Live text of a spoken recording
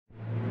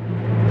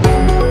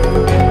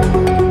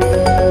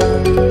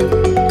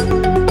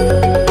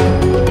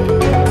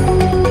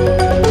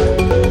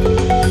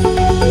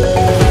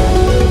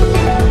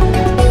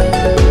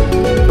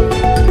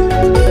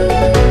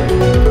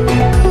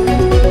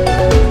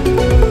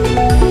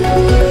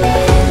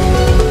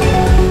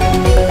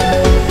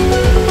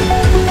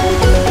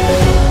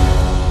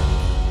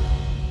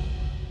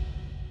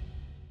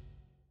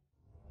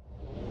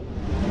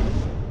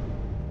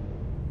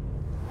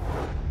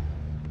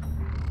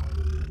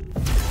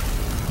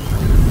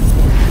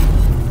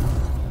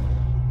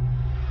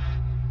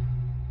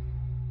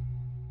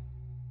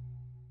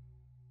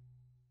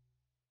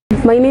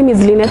My name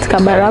is Lynette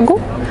Kabarago.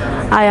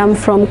 I am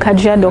from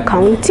Kajiado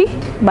County,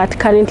 but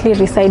currently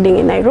residing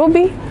in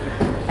Nairobi.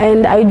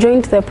 And I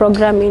joined the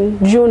program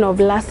in June of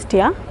last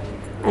year,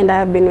 and I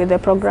have been with the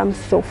program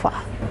so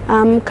far.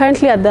 I'm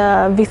currently at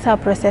the visa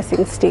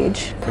processing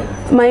stage.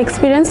 My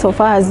experience so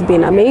far has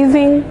been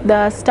amazing.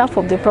 The staff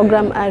of the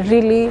program are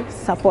really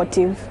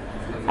supportive.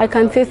 I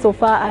can say so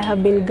far I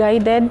have been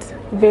guided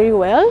very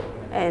well,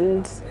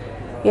 and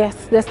yes,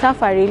 the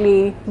staff are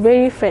really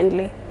very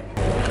friendly.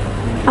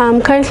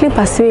 I'm currently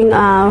pursuing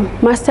a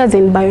master's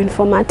in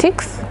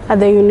bioinformatics at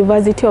the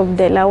University of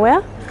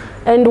Delaware,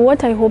 and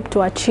what I hope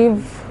to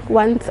achieve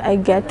once I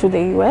get to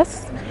the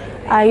US,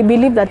 I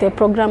believe that the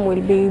program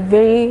will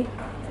be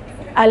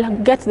I'll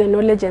get the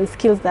knowledge and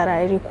skills that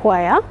I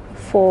require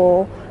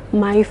for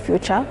my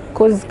future,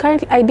 because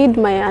currently I did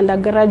my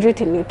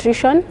undergraduate in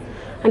nutrition,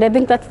 and I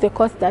think that's the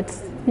course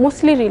that's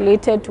mostly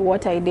related to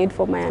what I did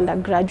for my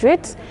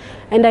undergraduate.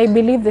 And I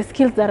believe the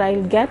skills that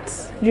I'll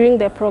get during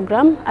the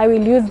program, I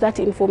will use that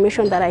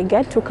information that I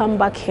get to come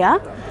back here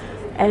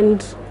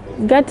and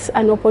get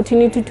an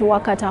opportunity to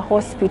work at a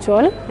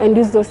hospital and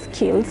use those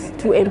skills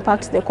to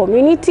impact the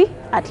community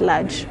at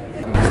large.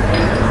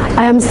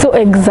 I am so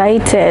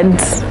excited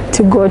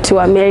to go to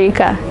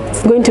America.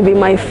 It's going to be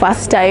my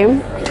first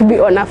time to be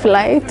on a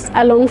flight,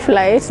 a long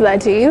flight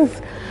that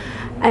is.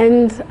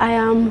 And I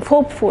am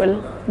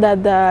hopeful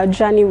that the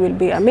journey will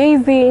be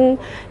amazing,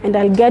 and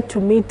I'll get to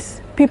meet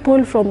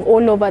people from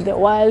all over the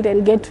world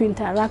and get to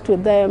interact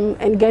with them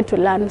and get to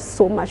learn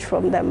so much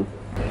from them.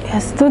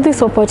 Yes, through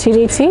this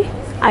opportunity,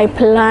 I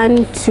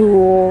plan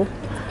to,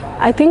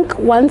 I think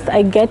once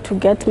I get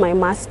my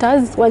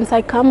master's, once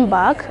I come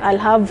back, I'll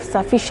have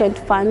sufficient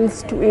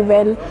funds to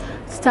even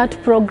start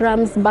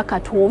programs back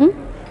at home.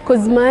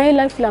 Because my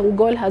lifelong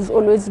goal has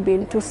always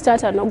been to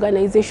start an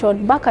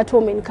organization back at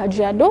home in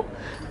Kajiado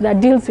that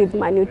deals with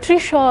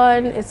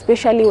malnutrition,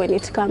 especially when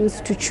it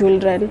comes to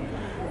children.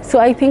 So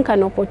I think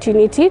an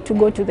opportunity to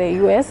go to the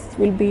US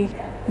will be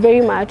very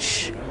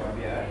much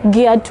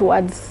geared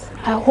towards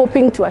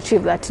hoping to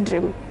achieve that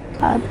dream.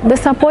 The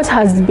support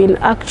has been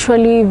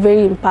actually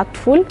very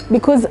impactful,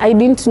 because I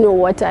didn't know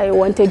what I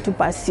wanted to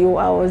pursue.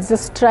 I was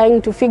just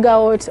trying to figure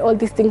out all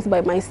these things by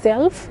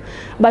myself.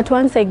 But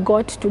once I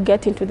got to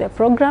get into the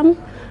program,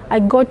 I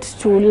got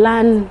to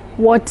learn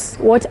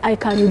what I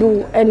can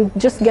do and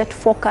just get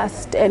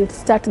focused and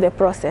start the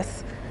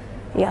process.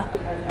 Yeah.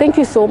 Thank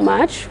you so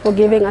much for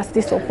giving us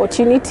this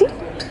opportunity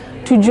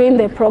to join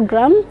the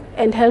program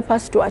and help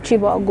us to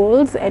achieve our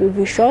goals and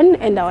vision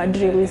and our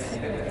dreams.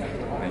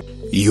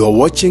 You are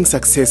watching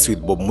Success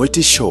with Bob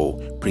Mwiti Show,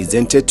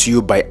 presented to you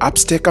by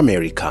Upstack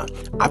America.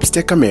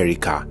 Upstack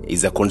America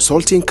is a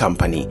consulting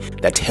company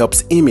that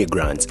helps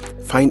immigrants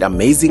find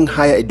amazing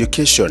higher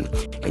education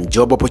and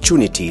job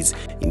opportunities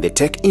in the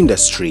tech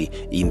industry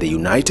in the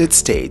United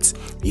States.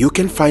 You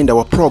can find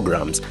our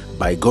programs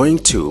by going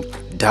to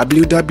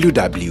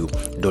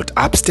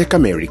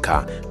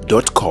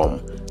www.upstackamerica.com.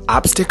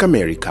 Upstack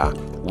America,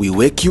 we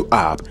wake you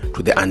up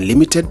to the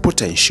unlimited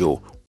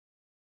potential.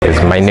 Yes,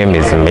 my name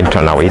is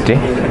Milton Awiti.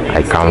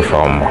 I come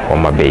from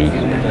Homa Bay,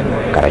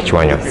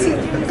 Karachuonyo.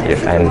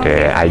 Yes, and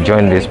I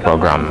joined this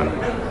program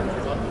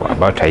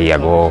about a year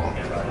ago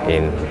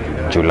in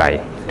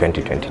July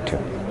 2022.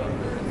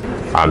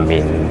 I'm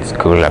in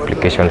school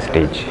application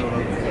stage,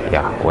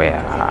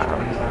 where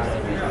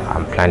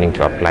I'm planning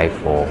to apply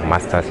for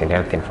Masters in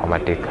Health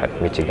Informatics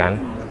at Michigan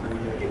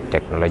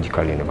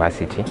Technological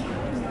University.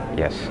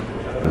 Yes,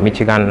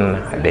 Michigan,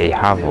 they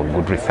have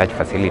good research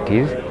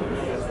facilities,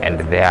 and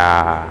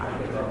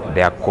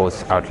their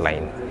course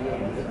outline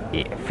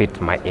fit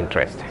my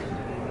interest,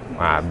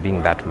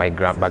 being that my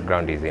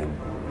background is in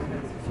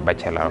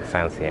Bachelor of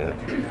Science in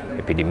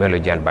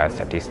Epidemiology and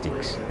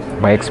Biostatistics.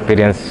 My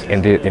experience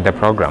in the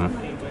program,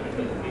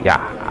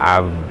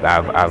 I've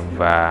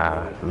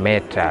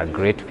met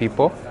great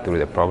people through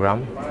the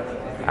program.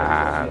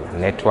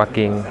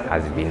 Networking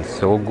has been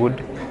so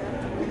good,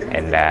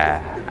 and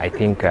I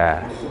think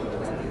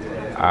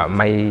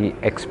my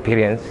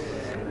experience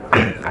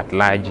at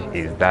large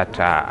is that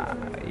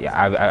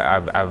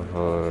I've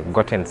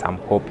gotten some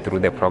hope through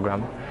the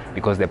program,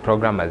 because the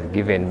program has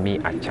given me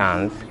a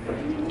chance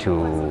to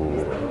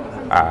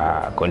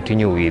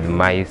continue with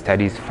my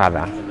studies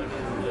further,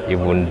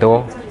 even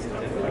though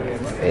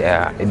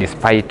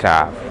despite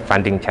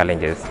funding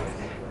challenges,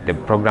 the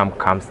program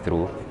comes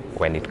through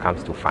when it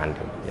comes to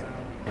funding.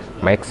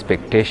 My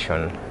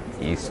expectation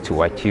is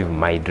to achieve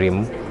my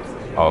dream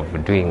of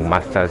doing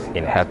Masters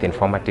in Health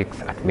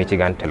Informatics at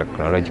Michigan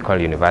Technological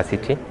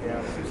University,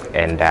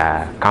 and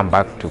come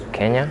back to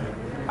Kenya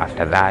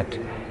after that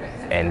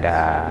and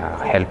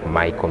help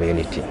my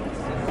community.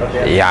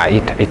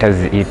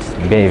 It's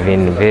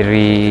been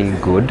very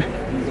good.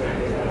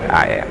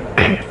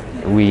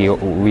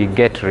 We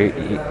get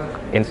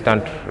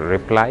instant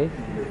reply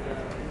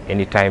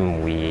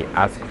anytime we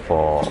ask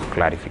for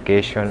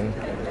clarification.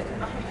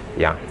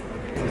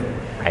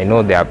 I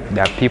know there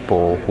are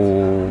people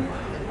who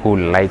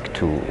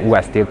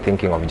are still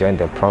thinking of joining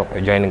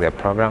the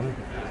program.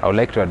 I would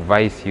like to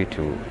advise you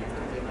to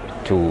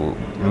to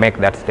make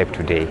that step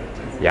today.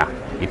 Yeah,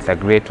 it's a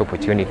great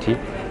opportunity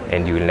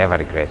and you will never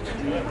regret.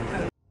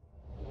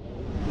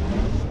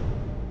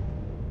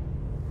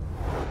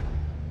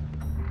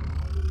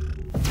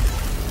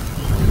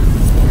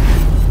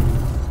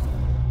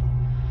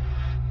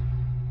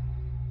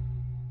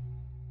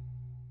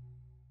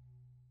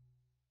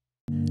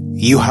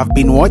 You have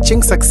been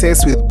watching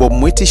Success with Bob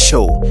Mwiti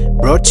Show,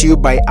 brought to you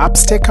by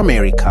Upstake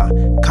America.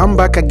 Come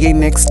back again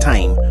next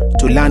time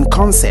to learn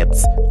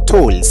concepts,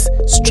 tools,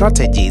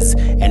 strategies,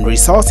 and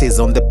resources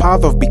on the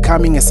path of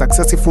becoming a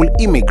successful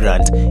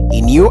immigrant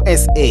in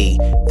USA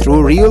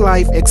through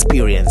real-life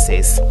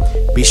experiences.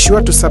 Be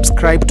sure to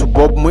subscribe to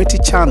Bob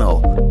Mwiti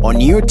channel on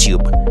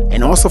YouTube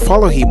and also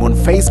follow him on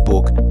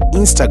Facebook,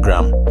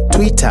 Instagram,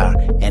 Twitter,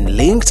 and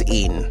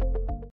LinkedIn.